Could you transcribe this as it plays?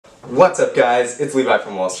What's up guys, it's Levi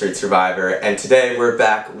from Wall Street Survivor, and today we're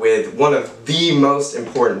back with one of the most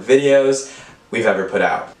important videos we've ever put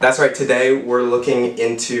out. That's right, today we're looking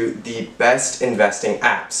into the best investing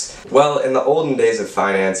apps. Well, in the olden days of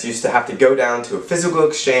finance, you used to have to go down to a physical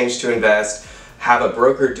exchange to invest, have a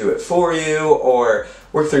broker do it for you, or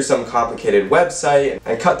work through some complicated website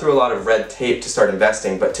and cut through a lot of red tape to start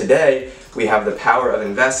investing. But today, we have the power of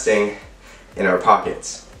investing in our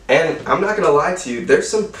pockets. And I'm not gonna lie to you, there's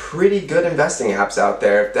some pretty good investing apps out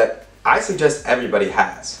there that I suggest everybody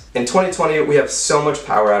has. In 2020, we have so much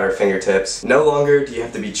power at our fingertips. No longer do you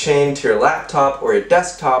have to be chained to your laptop or your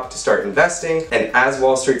desktop to start investing. And as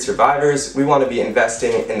Wall Street survivors, we want to be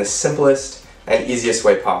investing in the simplest and easiest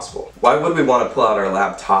way possible. Why would we want to pull out our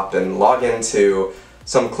laptop and log into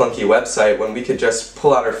some clunky website when we could just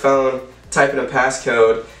pull out our phone, type in a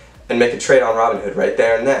passcode, and make a trade on Robinhood right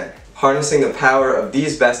there and then? Harnessing the power of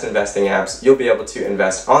these best investing apps, you'll be able to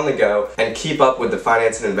invest on the go and keep up with the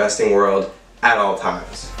finance and investing world at all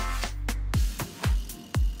times.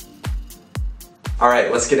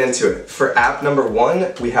 Alright, let's get into it. For app number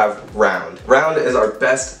 1, we have Round. Round is our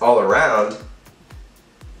best all-around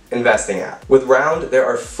investing app. With Round, there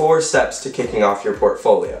are 4 steps to kicking off your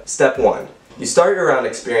portfolio. Step 1. You start your Round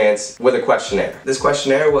experience with a questionnaire. This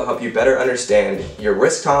questionnaire will help you better understand your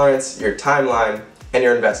risk tolerance, your timeline, and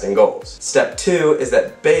your investing goals. Step 2 is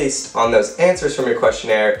that based on those answers from your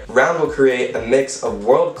questionnaire, Round will create a mix of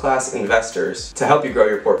world-class investors to help you grow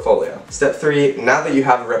your portfolio. Step 3, now that you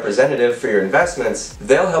have a representative for your investments,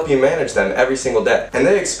 they'll help you manage them every single day. And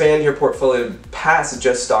they expand your portfolio past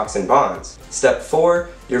just stocks and bonds. Step 4,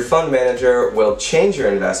 your fund manager will change your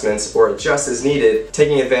investments or adjust as needed,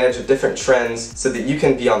 taking advantage of different trends so that you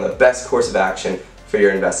can be on the best course of action for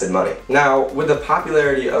your invested money. Now, with the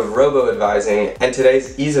popularity of robo-advising and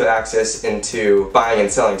today's ease of access into buying and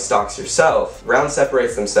selling stocks yourself, Round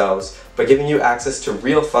separates themselves by giving you access to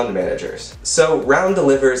real fund managers. So Round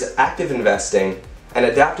delivers active investing, an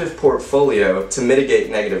adaptive portfolio to mitigate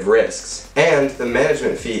negative risks, and the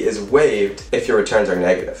management fee is waived if your returns are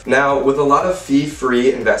negative. Now, with a lot of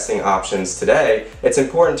fee-free investing options today, it's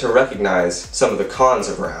important to recognize some of the cons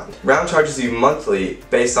of Round. Round charges you monthly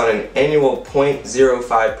based on an annual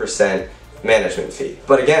 0.05% management fee.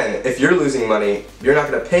 But again, if you're losing money, you're not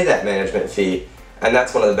going to pay that management fee, and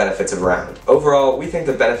that's one of the benefits of Round. Overall, we think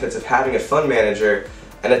the benefits of having a fund manager,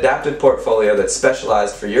 an adaptive portfolio that's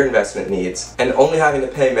specialized for your investment needs, and only having to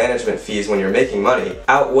pay management fees when you're making money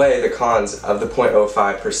outweigh the cons of the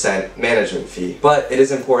 0.05% management fee. But it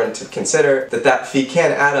is important to consider that that fee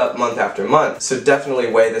can add up month after month, so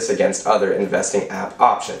definitely weigh this against other investing app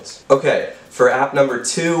options. Okay, for app number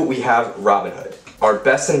 2, we have Robinhood, our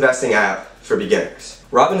best investing app for beginners.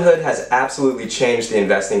 Robinhood has absolutely changed the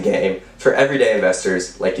investing game for everyday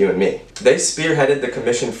investors like you and me. They spearheaded the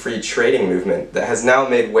commission-free trading movement that has now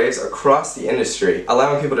made waves across the industry,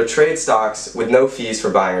 allowing people to trade stocks with no fees for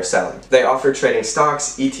buying or selling. They offer trading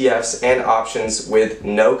stocks, ETFs, and options with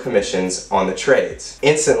no commissions on the trades.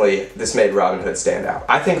 Instantly, this made Robinhood stand out.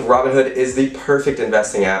 I think Robinhood is the perfect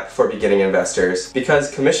investing app for beginning investors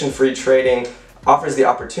because commission-free trading offers the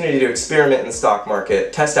opportunity to experiment in the stock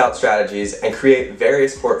market, test out strategies, and create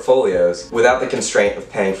various portfolios without the constraint of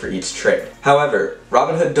paying for each trade. However,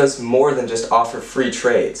 Robinhood does more than just offer free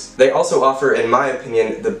trades. They also offer, in my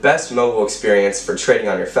opinion, the best mobile experience for trading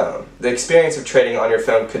on your phone. The experience of trading on your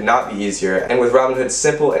phone could not be easier, and with Robinhood's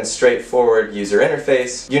simple and straightforward user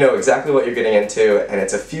interface, you know exactly what you're getting into, and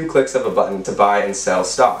it's a few clicks of a button to buy and sell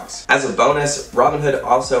stocks. As a bonus, Robinhood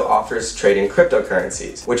also offers trading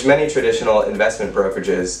cryptocurrencies, which many traditional investment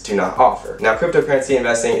brokerages do not offer. Now, cryptocurrency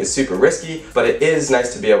investing is super risky, but it is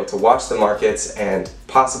nice to be able to watch the markets and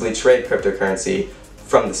possibly trade cryptocurrency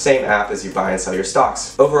from the same app as you buy and sell your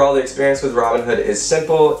stocks. Overall, the experience with Robinhood is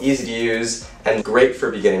simple, easy to use, and great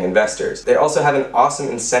for beginning investors. They also have an awesome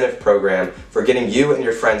incentive program for getting you and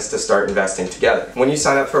your friends to start investing together. When you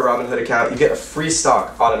sign up for a Robinhood account, you get a free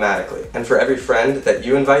stock automatically. And for every friend that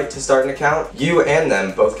you invite to start an account, you and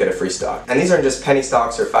them both get a free stock. And these aren't just penny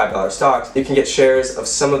stocks or $5 stocks. You can get shares of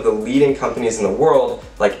some of the leading companies in the world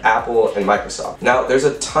like Apple and Microsoft. Now, there's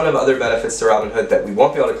a ton of other benefits to Robinhood that we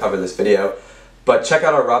won't be able to cover this video, but check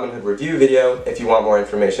out our Robinhood review video if you want more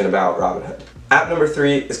information about Robinhood. App number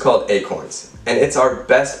 3 is called Acorns, and it's our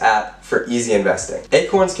best app for easy investing.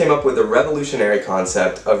 Acorns came up with the revolutionary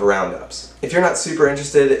concept of roundups. If you're not super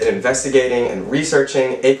interested in investigating and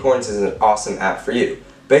researching, Acorns is an awesome app for you.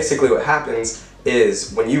 Basically what happens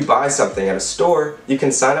is when you buy something at a store, you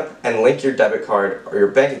can sign up and link your debit card or your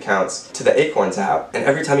bank accounts to the Acorns app, and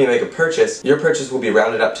every time you make a purchase, your purchase will be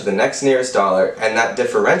rounded up to the next nearest dollar, and that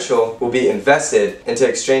differential will be invested into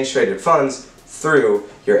exchange traded funds through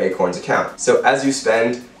your Acorns account. So as you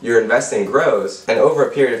spend, your investing grows, and over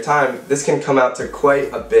a period of time, this can come out to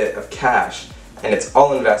quite a bit of cash, and it's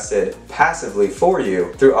all invested passively for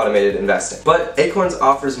you through automated investing. But Acorns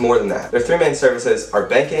offers more than that. Their three main services are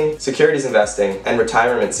banking, securities investing, and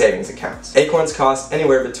retirement savings accounts. Acorns cost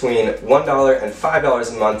anywhere between $1 and $5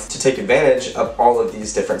 a month to take advantage of all of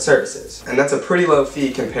these different services. And that's a pretty low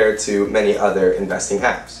fee compared to many other investing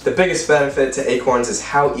apps. The biggest benefit to Acorns is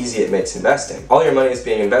how easy it makes investing. All your money is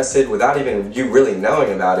being invested without even you really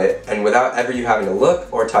knowing about it, and without ever you having to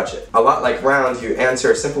look or touch it. A lot like Round, you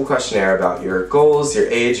answer a simple questionnaire about your goals, your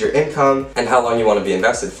age, your income, and how long you want to be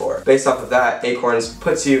invested for. Based off of that, Acorns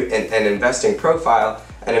puts you in an investing profile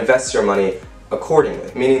and invests your money accordingly,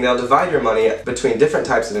 meaning they'll divide your money between different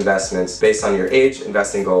types of investments based on your age,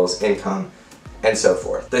 investing goals, income, and so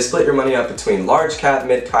forth. They split your money up between large cap,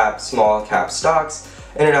 mid cap, small cap stocks,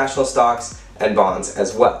 international stocks, and bonds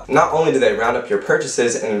as well. Not only do they round up your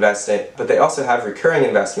purchases and investing, but they also have recurring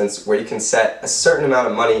investments where you can set a certain amount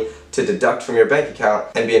of money to deduct from your bank account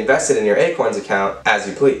and be invested in your Acorns account as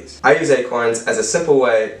you please. I use Acorns as a simple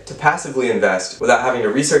way to passively invest without having to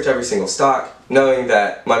research every single stock, knowing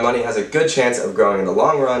that my money has a good chance of growing in the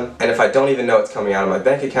long run, and if I don't even know it's coming out of my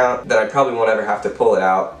bank account, then I probably won't ever have to pull it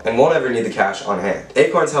out and won't ever need the cash on hand.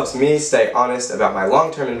 Acorns helps me stay honest about my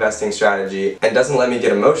long-term investing strategy and doesn't let me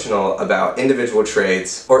get emotional about individual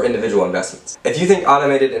trades or individual investments. If you think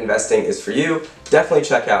automated investing is for you, definitely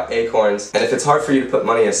check out Acorns, and if it's hard for you to put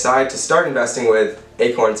money aside to start investing with,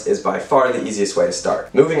 Acorns is by far the easiest way to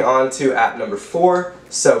start. Moving on to app number 4,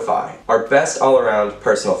 SoFi, our best all-around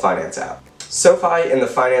personal finance app. SoFi in the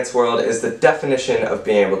finance world is the definition of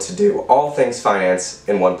being able to do all things finance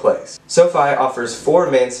in one place. SoFi offers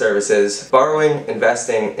 4 main services: borrowing,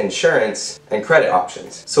 investing, insurance, and credit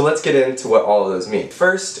options. So let's get into what all of those mean.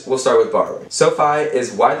 First, we'll start with borrowing. SoFi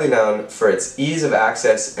is widely known for its ease of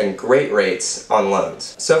access and great rates on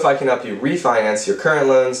loans. SoFi can help you refinance your current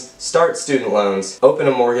loans, start student loans, open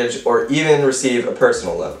a mortgage, or even receive a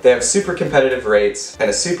personal loan. They have super competitive rates and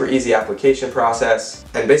a super easy application process,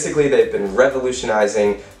 and basically they've been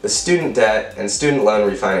revolutionizing the student debt and student loan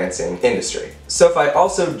refinancing industry. SoFi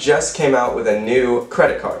also just came out with a new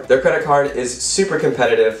credit card. Their credit card is super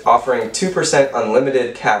competitive, offering 2%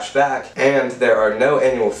 unlimited cash back, and there are no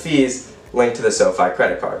annual fees linked to the SoFi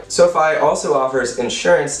credit card. SoFi also offers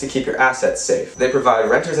insurance to keep your assets safe. They provide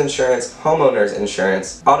renter's insurance, homeowner's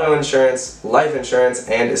insurance, auto insurance, life insurance,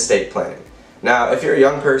 and estate planning. Now, if you're a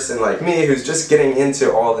young person like me who's just getting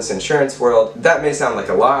into all this insurance world, that may sound like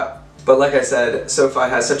a lot, but like I said, SoFi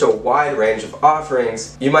has such a wide range of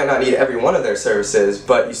offerings, you might not need every one of their services,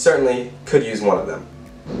 but you certainly could use one of them.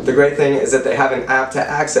 The great thing is that they have an app to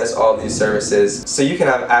access all of these services, so you can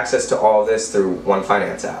have access to all of this through one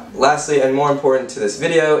finance app. Lastly, and more important to this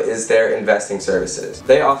video, is their investing services.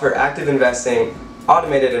 They offer active investing,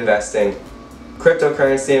 automated investing,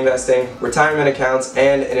 cryptocurrency investing, retirement accounts,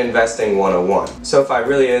 and an investing 101. SoFi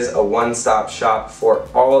really is a one-stop shop for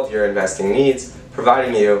all of your investing needs,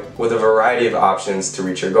 providing you with a variety of options to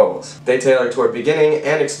reach your goals. They tailor toward beginning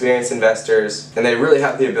and experienced investors, and they really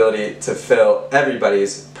have the ability to fill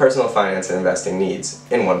everybody's personal finance and investing needs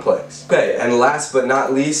in one place. Okay, and last but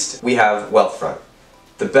not least, we have Wealthfront,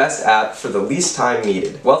 the best app for the least time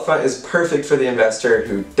needed. Wealthfront is perfect for the investor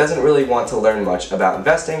who doesn't really want to learn much about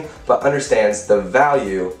investing, but understands the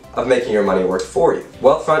value of making your money work for you.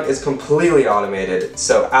 Wealthfront is completely automated,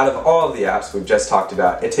 so out of all of the apps we've just talked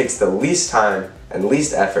about, it takes the least time and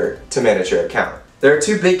least effort to manage your account. There are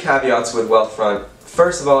 2 big caveats with Wealthfront.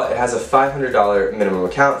 First of all, it has a $500 minimum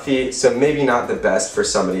account fee, so maybe not the best for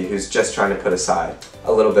somebody who's just trying to put aside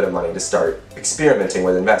a little bit of money to start experimenting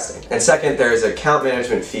with investing. And second, there is an account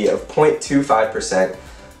management fee of 0.25%,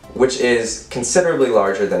 which is considerably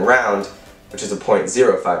larger than Round, which is a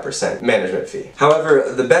 0.05% management fee.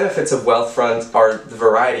 However, the benefits of Wealthfront are the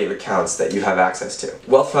variety of accounts that you have access to.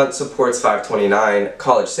 Wealthfront supports 529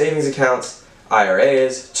 college savings accounts,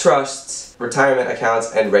 IRAs, trusts, retirement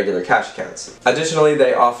accounts, and regular cash accounts. Additionally,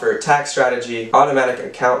 they offer tax strategy, automatic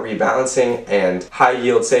account rebalancing, and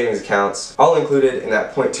high-yield savings accounts, all included in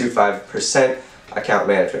that 0.25% account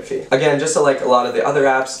management fee. Again, just like a lot of the other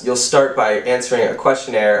apps, you'll start by answering a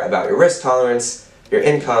questionnaire about your risk tolerance, your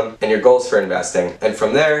income, and your goals for investing, and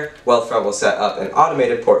from there, Wealthfront will set up an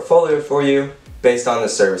automated portfolio for you based on the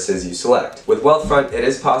services you select. With Wealthfront, it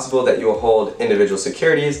is possible that you will hold individual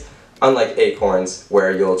securities, unlike Acorns,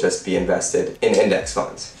 where you'll just be invested in index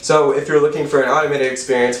funds. So if you're looking for an automated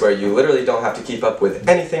experience where you literally don't have to keep up with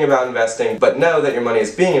anything about investing, but know that your money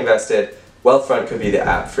is being invested, Wealthfront could be the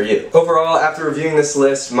app for you. Overall, after reviewing this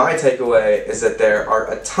list, my takeaway is that there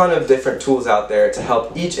are a ton of different tools out there to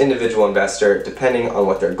help each individual investor depending on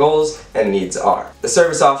what their goals and needs are. The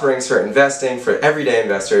service offerings for investing for everyday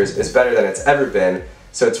investors is better than it's ever been,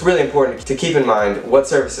 so it's really important to keep in mind what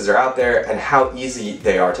services are out there and how easy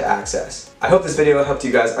they are to access. I hope this video helped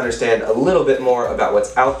you guys understand a little bit more about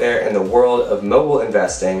what's out there in the world of mobile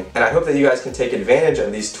investing, and I hope that you guys can take advantage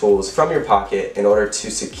of these tools from your pocket in order to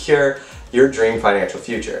secure your dream financial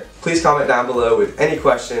future. Please comment down below with any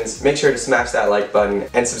questions, make sure to smash that like button,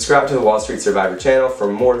 and subscribe to the Wall Street Survivor channel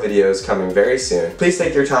for more videos coming very soon. Please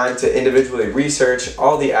take your time to individually research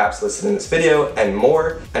all the apps listed in this video and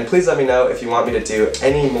more, and please let me know if you want me to do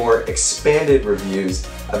any more expanded reviews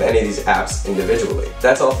of any of these apps individually.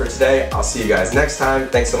 That's all for today. I'll see you guys next time.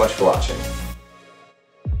 Thanks so much for watching.